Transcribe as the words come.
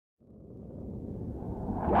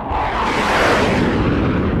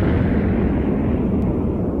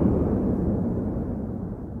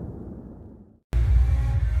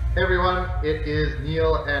It is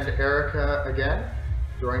Neil and Erika again,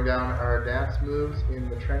 throwing down our dance moves in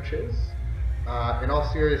the trenches. In all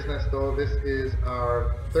seriousness though, this is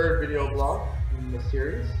our third video blog in the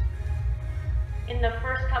series. In the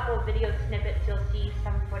first couple of video snippets, you'll see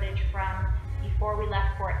some footage from before we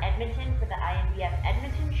left for Edmonton for the INBF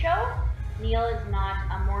Edmonton show. Neil is not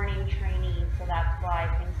a morning trainee, so that's why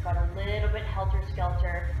things got a little bit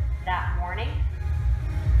helter-skelter that morning.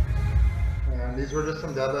 And these were just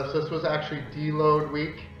some deadlifts. This was actually deload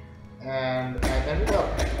week, and I ended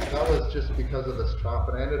up, that was just because of the strap,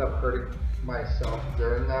 but I ended up hurting myself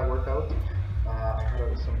during that workout. I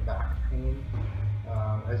had some back pain.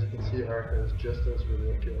 As you can see, Erika is just as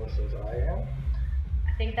ridiculous as I am.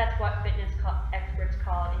 I think that's what fitness experts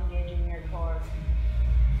call engaging your core.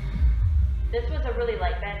 This was a really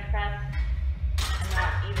light bench press. I'm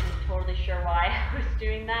not even totally sure why I was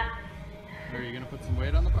doing that. Are you going to put some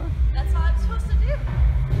weight on the bar? That's all I'm supposed to do.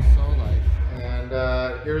 It's so light. And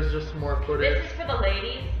here's just some more footage. This is for the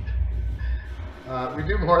ladies. We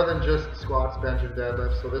do more than just squats, bench, and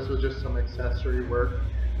deadlifts, so this was just some accessory work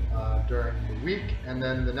during the week. And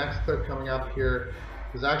then the next clip coming up here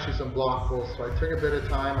is actually some block pulls. So I took a bit of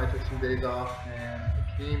time, I took some days off, and I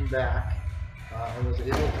came back and was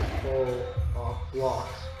able to pull off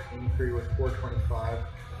blocks pain-free with 425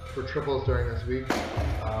 for triples during this week.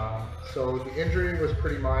 So the injury was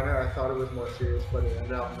pretty minor. I thought it was more serious, but it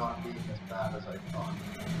ended up not being as bad as I thought.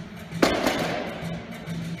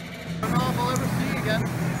 I don't know if I'll ever see you again.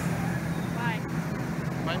 Bye.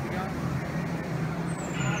 Might be gone.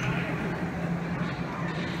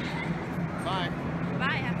 Bye.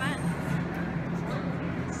 Bye, have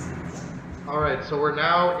fun. Alright, so we're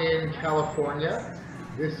now in California.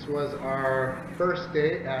 This was our first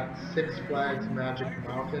day at Six Flags Magic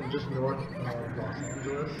Mountain, just north of Los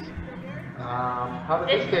Angeles. How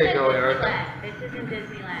did this day go, Erika? This isn't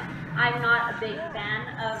Disneyland. I'm not a big fan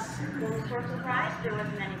of those sorts of rides. There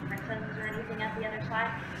wasn't any princesses or anything at the other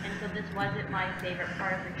side, and so this wasn't my favorite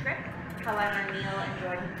part of the trip. However, Neil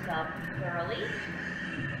enjoyed himself thoroughly.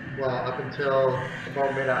 Well, up until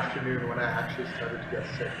about mid-afternoon when I actually started to get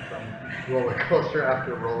sick from roller coaster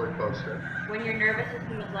after roller coaster. When your nervous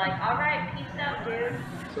system was like, alright, peace out, dude.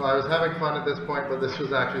 So I was having fun at this point, but this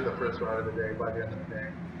was actually the first ride of the day. By the end of the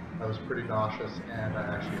day, I was pretty nauseous, and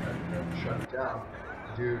I actually had to shut it down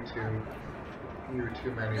due to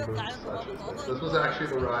too many moves such as this. This was actually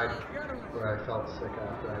the ride where I felt sick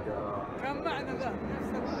after I got off.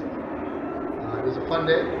 It was a fun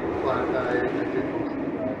day, but I did most of the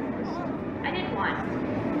ride myself. I did one.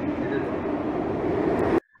 You did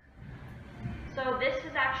one. So this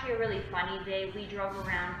was actually a really funny day. We drove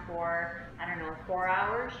around for, I don't know, 4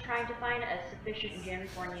 hours trying to find a sufficient gym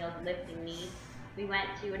for Neil's lifting needs. We went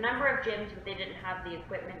to a number of gyms, but they didn't have the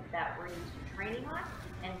equipment that we're used to training on.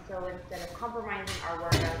 And so instead of compromising our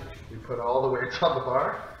workout, we put all the weights on the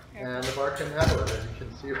bar, and the bar can handle it, as you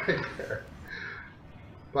can see right there.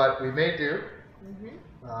 But we made do.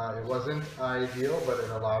 It wasn't ideal, but it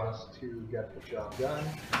allowed us to get the job done.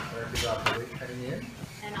 Erika got the weight training in.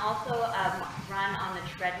 And also run on the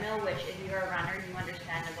treadmill, which if you're a runner, you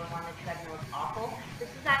understand that going on the treadmill is awful. This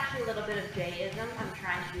is actually a little bit of Jay-ism. I'm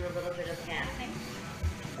trying to do a little bit of dancing.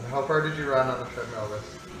 And how far did you run on the treadmill this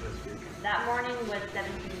week? That morning was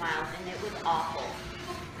 17 miles, and it was awful.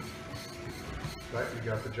 But you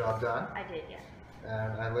got the job done. I did, yes.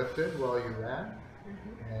 And I lifted while you ran.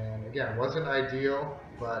 And again, it wasn't ideal,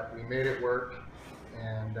 but we made it work,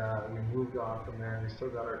 and we moved on from there, and we still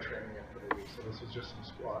got our training in for the week. So this was just some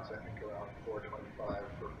squats, I think around 425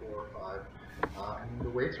 for 4 or 5. And the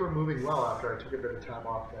weights were moving well after I took a bit of time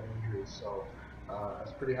off that injury, so I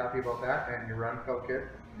was pretty happy about that, and your run felt good.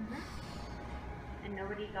 And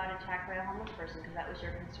nobody got attacked by a homeless person, because that was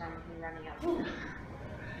your concern with me running up.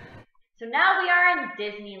 So now we are in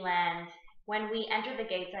Disneyland. When we entered the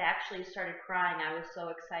gates, I actually started crying. I was so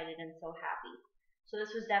excited and so happy. So this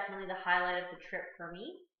was definitely the highlight of the trip for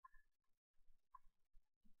me.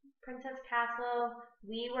 Princess Castle.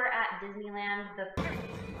 We were at Disneyland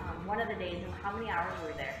one of the days. And how many hours were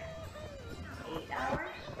we there? 8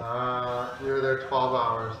 hours? We were there 12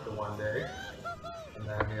 hours the one day, and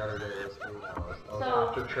then the other day was 8 hours. That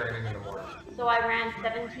was after training in the morning. So I ran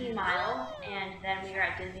 17 miles, and then we were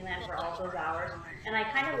at Disneyland for all those hours. And I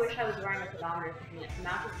kind of wish I was wearing a pedometer because the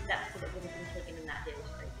amount of steps that would have been taken in that day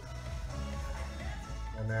was crazy.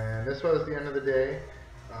 And then this was the end of the day.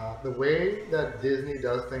 The way that Disney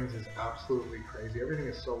does things is absolutely crazy. Everything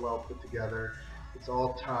is so well put together. It's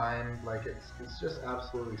all timed. Like it's just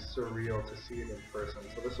absolutely surreal to see it in person.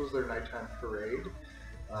 So this was their nighttime parade.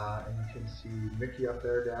 And you can see Mickey up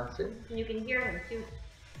there dancing. And you can hear him too.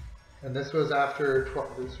 And this was after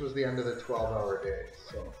this was the end of the 12-hour day,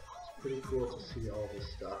 so it's pretty cool to see all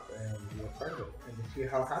this stuff and be a part of it, and to see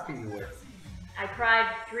how happy you were. I cried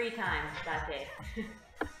 3 times that day.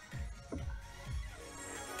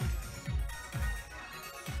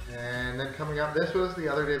 And then coming up, this was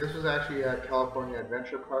the other day. This was actually at California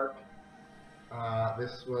Adventure Park.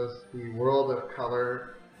 This was the World of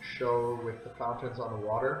Color show with the fountains on the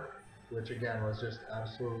water, which again was just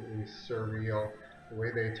absolutely surreal. The way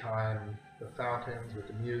they timed the fountains with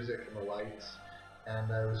the music and the lights, and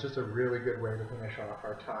it was just a really good way to finish off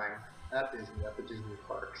our time at Disney, at the Disney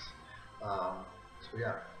parks. So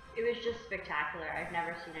yeah. It was just spectacular. I've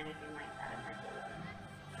never seen anything like that in my whole life.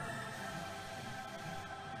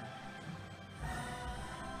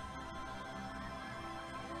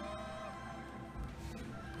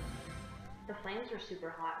 The flames were super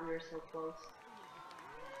hot. We were so close.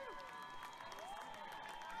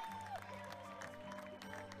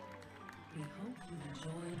 We hope you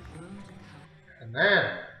enjoyed World of Color. And then,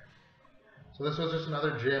 so this was just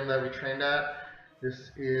another gym that we trained at.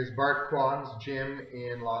 This is Bart Kwan's gym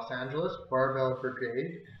in Los Angeles, Barbell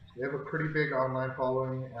Brigade. So we have a pretty big online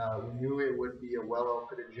following. We knew it would be a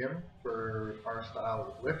well-outfitted gym for our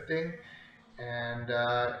style of lifting, and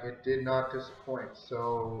it did not disappoint.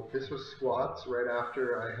 So this was squats right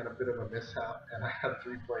after I had a bit of a mishap, and I had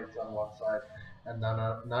 3 plates on one side and none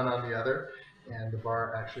on the other, and the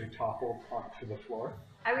bar actually toppled onto the floor.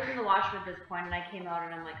 I was in the washroom at this point, and I came out,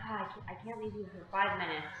 and I'm like, oh, I can't leave you for 5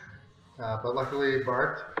 minutes. But luckily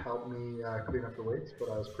Bart helped me clean up the weights, but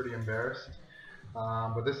I was pretty embarrassed.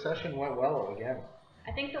 But this session went well again.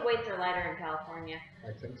 I think the weights are lighter in California.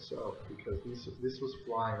 I think so, because this was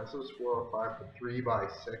flying. This was 405 for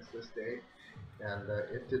 3x6 this day, and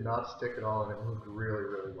it did not stick at all, and it moved really,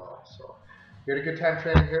 really well. So we had a good time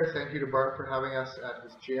training here. Thank you to Bart for having us at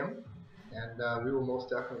his gym, and we will most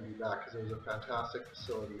definitely be back because it was a fantastic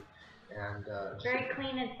facility and very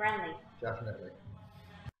clean and friendly. Definitely.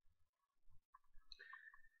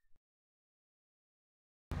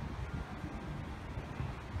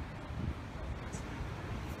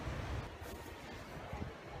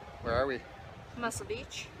 Where are we? Muscle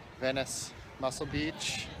Beach. Venice, Muscle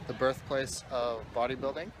Beach, the birthplace of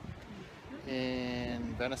bodybuilding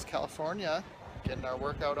in Venice, California. Getting our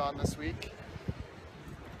workout on this week.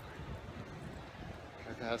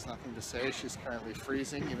 Erika has nothing to say. She's currently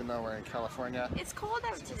freezing, even though we're in California. It's cold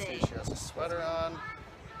out today. She has a sweater on.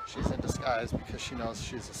 She's in disguise because she knows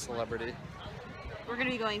she's a celebrity. We're going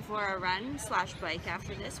to be going for a run / bike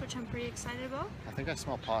after this, which I'm pretty excited about. I think I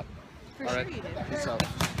smell pot. For All sure right, you do. peace out.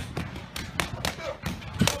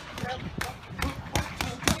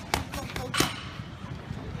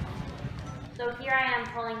 So here I am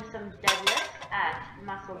pulling some deadlifts at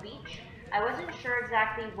Muscle Beach. I wasn't sure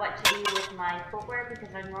exactly what to do with my footwear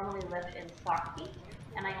because I normally lift in sock feet,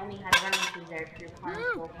 and I only had running shoes there to harness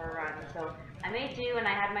for a run. So I made do, and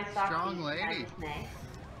I had my sock Strong feet lady. as a snake.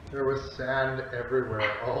 There was sand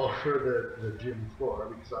everywhere, all over the gym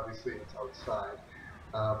floor, because obviously it's outside.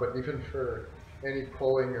 But even for any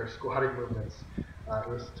pulling or squatting movements, it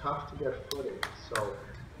was tough to get footing. So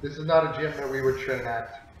this is not a gym that we would train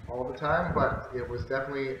at all the time, but it was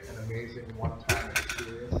definitely an amazing one-time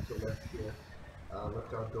experience to lift here,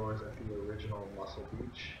 lift outdoors at the original Muscle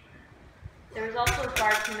Beach. There's also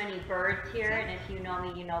far too many birds here, and if you know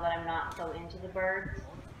me, you know that I'm not so into the birds.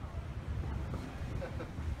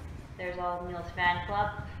 There's all Neil's fan club.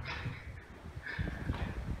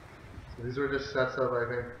 So these were just sets of, I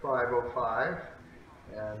think, 505,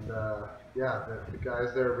 and yeah, the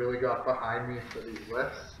guys there really got behind me for these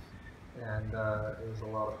lifts, and it was a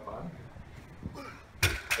lot of fun.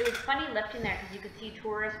 It was funny lifting there because you could see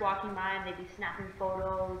tourists walking by and they'd be snapping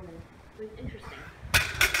photos, and it was interesting.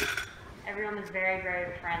 Everyone was very,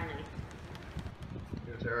 very friendly.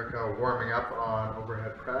 Here's Erika warming up on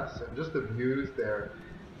overhead press, and just the views there,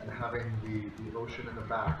 and having the ocean in the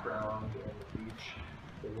background and the beach.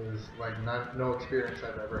 It was like no experience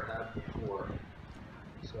I've ever had before.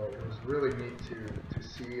 So it was really neat to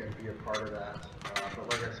see and be a part of that.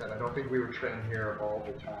 But like I said, I don't think we would train here all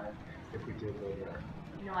the time if we did live there.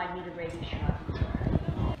 No, I'd need a rabies shot.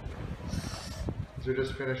 So we're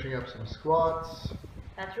just finishing up some squats.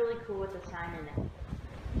 That's really cool with the sign in it.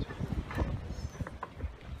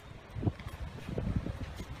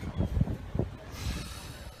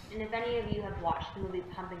 And if any of you have watched the movie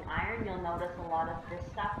Pumping Iron, you'll notice a lot of this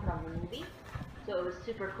stuff from the movie. So it was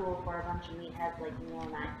super cool for a bunch of meatheads like Neil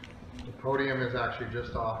and I. The podium is actually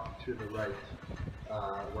just off to the right,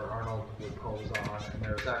 where Arnold would pose on, and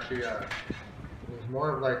there's actually it was more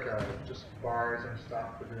of like just bars and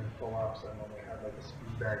stuff for doing pull-ups, and then they had like a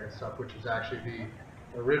speed bag and stuff, which is actually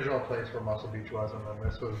original place where Muscle Beach was, and then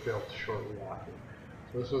this was built shortly after.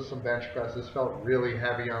 So this was some bench press. This felt really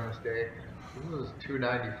heavy on this day. This was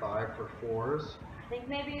 295 for 4s. I think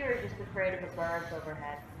maybe you were just afraid of the birds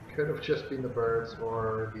overhead. Could have just been the birds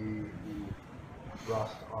or the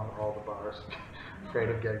rust on all the bars. Afraid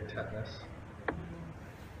of getting tetanus.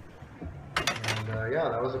 And yeah,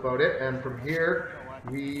 that was about it. And from here,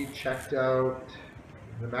 we checked out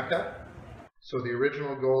the Mecca. So the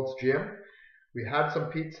original Gold's Gym. We had some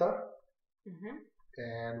pizza.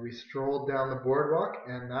 And we strolled down the boardwalk,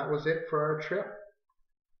 and that was it for our trip.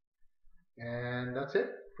 And that's it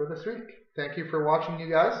for this week. Thank you for watching, you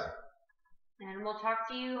guys. And we'll talk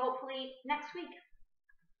to you hopefully next week.